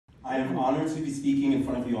I am honored to be speaking in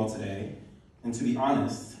front of you all today. And to be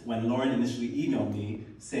honest, when Lauren initially emailed me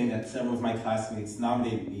saying that several of my classmates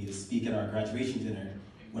nominated me to speak at our graduation dinner,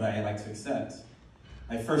 would I like to accept?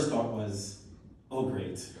 My first thought was, oh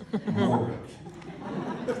great, more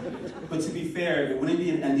work. But to be fair, it wouldn't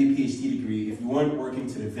be an MD-PhD degree if you weren't working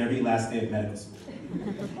to the very last day of medical school.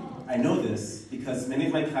 I know this because many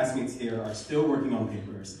of my classmates here are still working on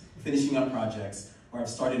papers, finishing up projects, or have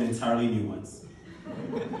started entirely new ones.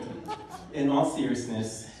 In all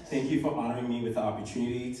seriousness, thank you for honoring me with the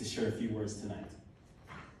opportunity to share a few words tonight.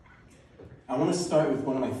 I want to start with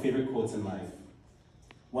one of my favorite quotes in life,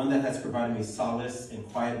 one that has provided me solace and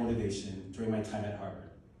quiet motivation during my time at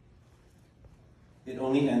Harvard. It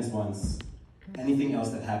only ends once. Anything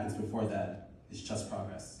else that happens before that is just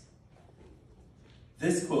progress.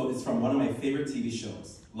 This quote is from one of my favorite TV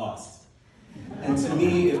shows, Lost. And to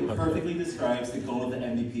me, it perfectly describes the goal of the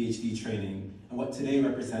MD-PhD training and what today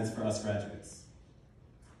represents for us graduates.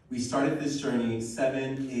 We started this journey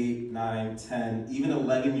 7, 8, 9, 10, even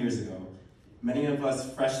 11 years ago, many of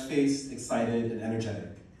us fresh-faced, excited, and energetic.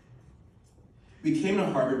 We came to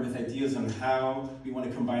Harvard with ideas on how we want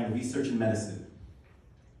to combine research and medicine.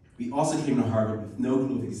 We also came to Harvard with no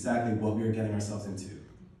clue of exactly what we were getting ourselves into.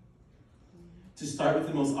 To start with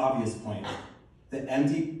the most obvious point, the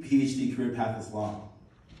MD-PhD career path is long,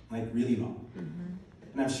 like really long.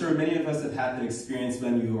 And I'm sure many of us have had that experience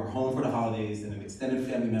when you are home for the holidays and an extended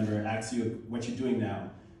family member asks you what you're doing now,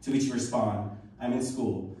 to which you respond, I'm in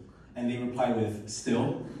school, and they reply with,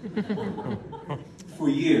 still? For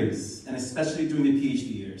years, and especially during the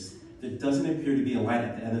PhD years, there doesn't appear to be a light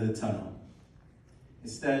at the end of the tunnel.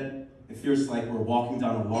 Instead, it feels like we're walking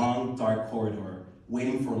down a long, dark corridor,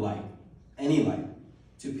 waiting for light, any light,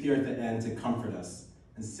 to appear at the end to comfort us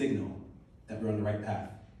and signal that we're on the right path.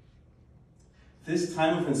 This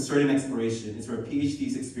time of uncertain exploration is where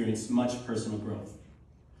PhDs experience much personal growth.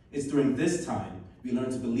 It's during this time we learn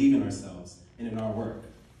to believe in ourselves and in our work,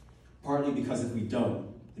 partly because if we don't,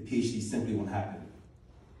 the PhD simply won't happen.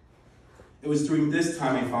 It was during this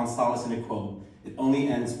time I found solace in a quote, it only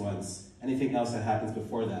ends once. Anything else that happens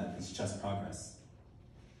before that is just progress.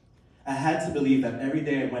 I had to believe that every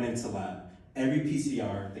day I went into lab, every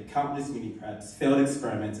PCR, the countless mini preps, failed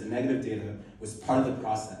experiments, and negative data was part of the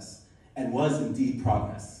process, and was indeed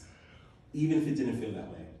progress, even if it didn't feel that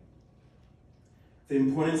way. The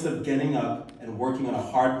importance of getting up and working on a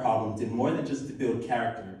hard problem did more than just to build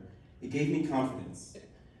character. It gave me confidence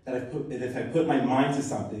that if I put my mind to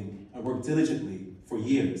something and worked diligently for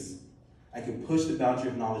years, I could push the boundary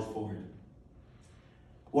of knowledge forward.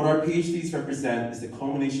 What our PhDs represent is the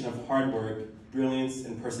culmination of hard work, brilliance,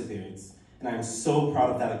 and perseverance, and I am so proud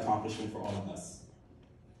of that accomplishment for all of us.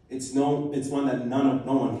 It's one that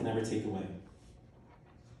no one can ever take away.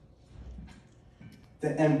 The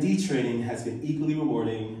MD training has been equally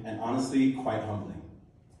rewarding and honestly quite humbling.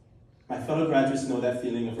 My fellow graduates know that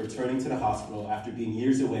feeling of returning to the hospital after being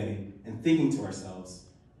years away and thinking to ourselves,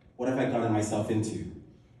 what have I gotten myself into?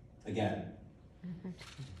 Again.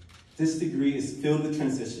 This degree is filled with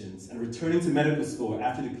transitions, and returning to medical school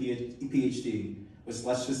after the PhD was,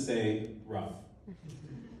 let's just say, rough.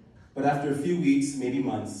 But after a few weeks, maybe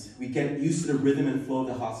months, we get used to the rhythm and flow of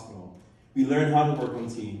the hospital. We learn how to work on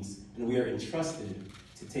teams, and we are entrusted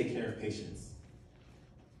to take care of patients.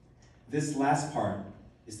 This last part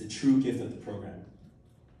is the true gift of the program.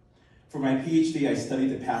 For my PhD, I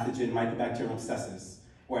studied the pathogen Mycobacterium abscessus,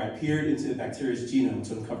 where I peered into the bacteria's genome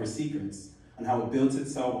to uncover secrets on how it builds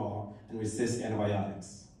its cell wall and resists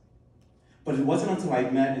antibiotics. But it wasn't until I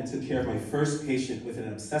met and took care of my first patient with an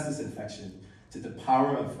abscessus infection did the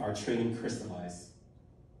power of our training crystallize.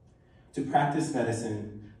 To practice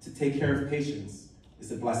medicine, to take care of patients, is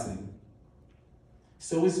a blessing.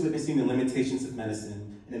 So is witnessing the limitations of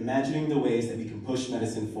medicine and imagining the ways that we can push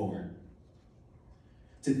medicine forward.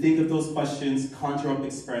 To think of those questions, conjure up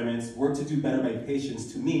experiments, work to do better by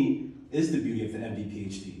patients, to me, is the beauty of the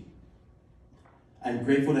MD-PhD. I'm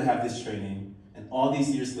grateful to have this training, and all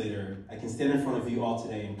these years later, I can stand in front of you all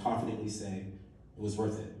today and confidently say, it was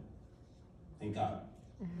worth it. Thank God.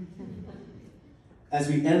 As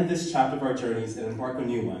we end this chapter of our journeys and embark on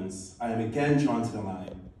new ones, I am again drawn to the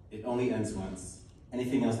line, it only ends once.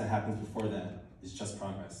 Anything else that happens before that is just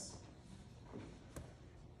progress.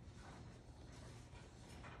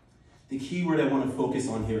 The key word I want to focus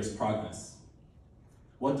on here is progress.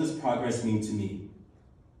 What does progress mean to me?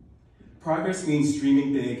 Progress means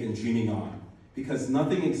dreaming big and dreaming on, because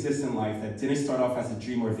nothing exists in life that didn't start off as a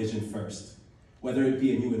dream or vision first, whether it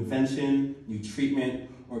be a new invention, new treatment,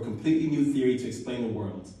 or a completely new theory to explain the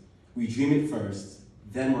world. We dream it first,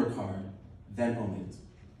 then work hard, then own it.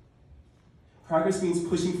 Progress means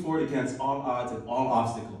pushing forward against all odds and all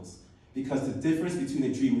obstacles, because the difference between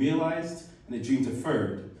a dream realized and a dream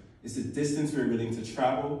deferred is the distance we are willing to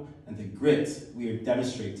travel and the grit we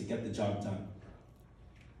demonstrate to get the job done.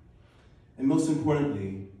 And most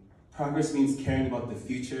importantly, progress means caring about the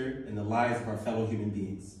future and the lives of our fellow human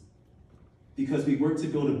beings. Because we work to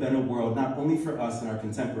build a better world, not only for us and our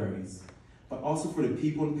contemporaries, but also for the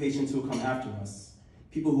people and patients who will come after us,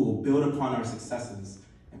 people who will build upon our successes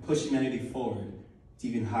and push humanity forward to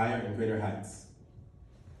even higher and greater heights.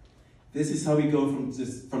 This is how we go from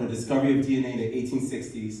the discovery of DNA in the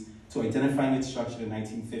 1860s to identifying its structure in the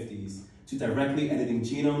 1950s, to directly editing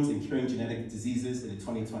genomes and curing genetic diseases in the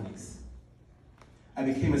 2020s. I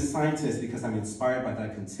became a scientist because I'm inspired by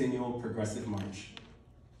that continual progressive march.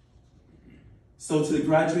 So to the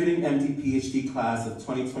graduating MD-PhD class of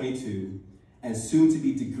 2022, and soon to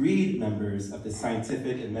be degreed members of the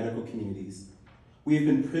scientific and medical communities, we have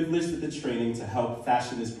been privileged with the training to help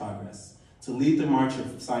fashion this progress, to lead the march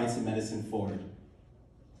of science and medicine forward.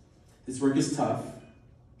 This work is tough,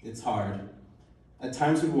 it's hard, at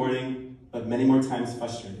times rewarding, but many more times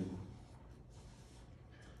frustrating.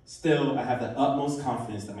 Still, I have the utmost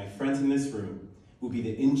confidence that my friends in this room will be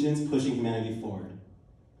the engines pushing humanity forward.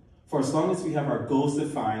 For as long as we have our goals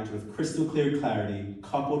defined with crystal clear clarity,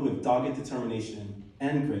 coupled with dogged determination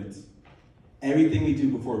and grit, everything we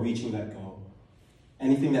do before reaching that goal,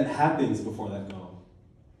 anything that happens before that goal,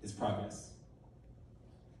 is progress.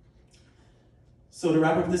 So to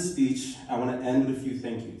wrap up this speech, I want to end with a few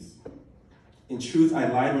thank yous. In truth, I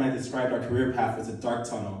lied when I described our career path as a dark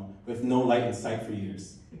tunnel with no light in sight for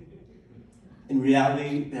years. In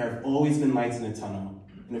reality, there have always been lights in the tunnel,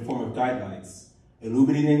 in the form of guide lights,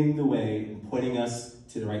 illuminating the way and pointing us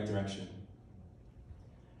to the right direction.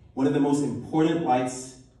 One of the most important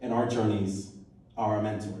lights in our journeys are our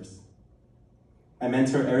mentors. My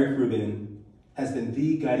mentor, Eric Rubin, has been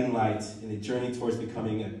the guiding light in the journey towards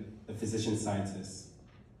becoming a physician scientist.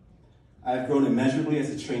 I have grown immeasurably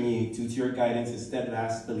as a trainee due to your guidance and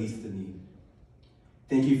steadfast belief in me.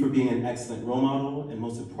 Thank you for being an excellent role model, and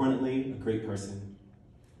most importantly, a great person.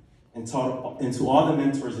 And to all the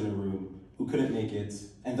mentors in the room who couldn't make it,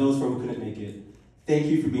 and those who couldn't make it, thank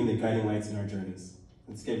you for being the guiding lights in our journeys.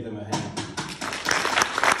 Let's give them a hand.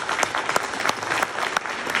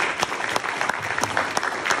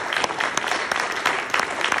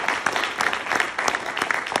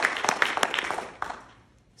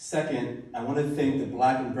 Second, I want to thank the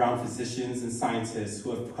Black and brown physicians and scientists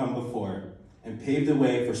who have come before and paved the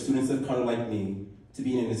way for students of color like me to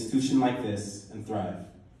be in an institution like this and thrive.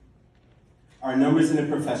 Our numbers in the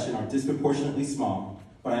profession are disproportionately small,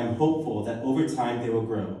 but I am hopeful that over time they will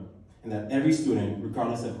grow, and that every student,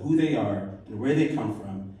 regardless of who they are and where they come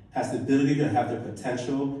from, has the ability to have their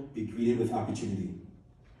potential be greeted with opportunity.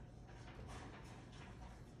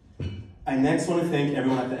 I next want to thank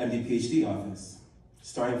everyone at the MD-PhD office,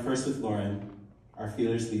 starting first with Lauren, our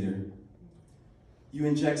fearless leader. You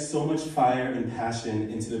inject so much fire and passion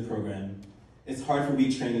into the program. It's hard for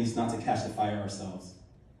we trainees not to catch the fire ourselves.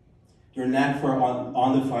 Your knack for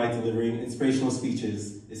on-the-fly delivering inspirational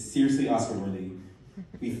speeches is seriously Oscar-worthy.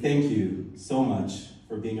 We thank you so much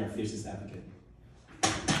for being our fiercest advocate.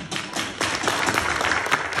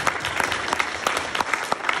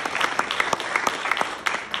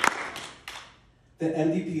 The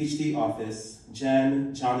MD-PhD office,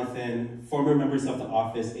 Jen, Jonathan, former members of the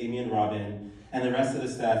office, Amy and Robin, and the rest of the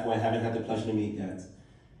staff who I haven't had the pleasure to meet yet.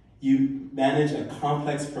 You manage a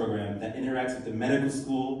complex program that interacts with the medical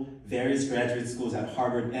school, various graduate schools at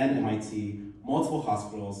Harvard and MIT, multiple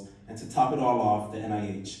hospitals, and to top it all off, the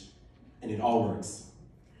NIH. And it all works.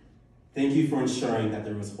 Thank you for ensuring that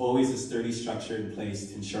there was always a sturdy structure in place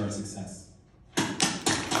to ensure our success.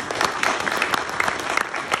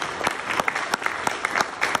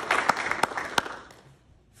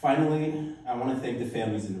 Finally, I want to thank the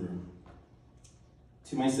families in the room.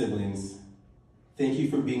 To my siblings, thank you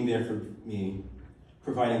for being there for me,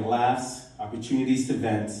 providing laughs, opportunities to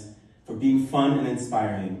vent, for being fun and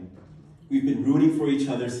inspiring. We've been rooting for each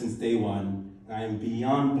other since day one, and I am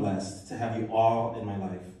beyond blessed to have you all in my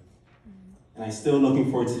life. And I'm still looking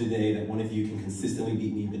forward to the day that one of you can consistently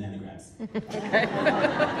beat me in bananagrams.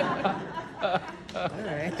 All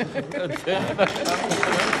right.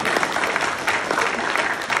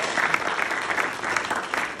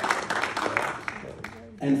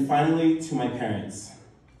 And finally, to my parents.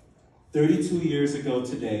 32 years ago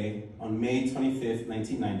today, on May 25th,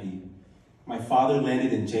 1990, my father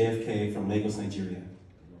landed in JFK from Lagos, Nigeria.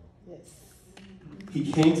 Yes.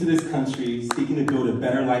 He came to this country seeking to build a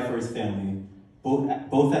better life for his family,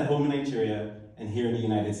 both at home in Nigeria and here in the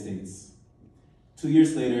United States. 2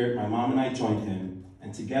 years later, my mom and I joined him,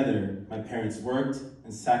 and together, my parents worked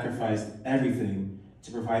and sacrificed everything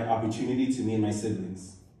to provide opportunity to me and my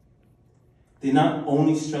siblings. They not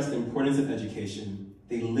only stressed the importance of education,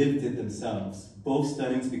 they lived it themselves, both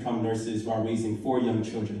studying to become nurses while raising 4 young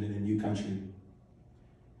children in a new country.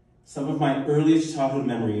 Some of my earliest childhood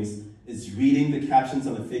memories is reading the captions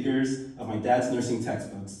on the figures of my dad's nursing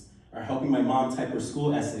textbooks, or helping my mom type her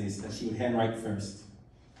school essays that she would handwrite first.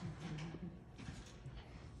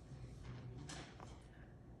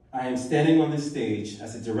 I am standing on this stage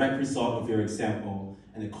as a direct result of your example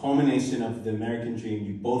and a culmination of the American dream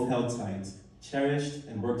you both held tight, cherished,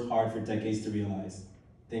 and worked hard for decades to realize.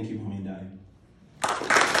 Thank you, Mommy and Daddy.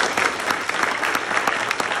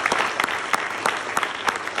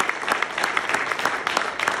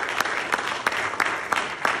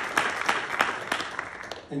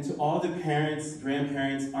 And to all the parents,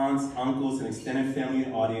 grandparents, aunts, uncles, and extended family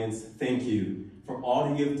and audience, thank you for all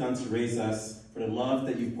that you have done to raise us, for the love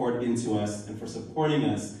that you poured into us, and for supporting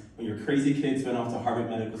us when your crazy kids went off to Harvard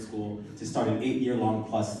Medical School to start an 8-year-long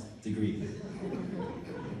plus degree.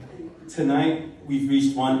 Tonight, we've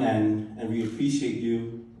reached one end, and we appreciate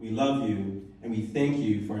you, we love you, and we thank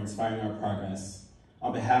you for inspiring our progress.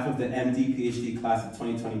 On behalf of the MD-PhD class of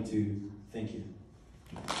 2022, thank you.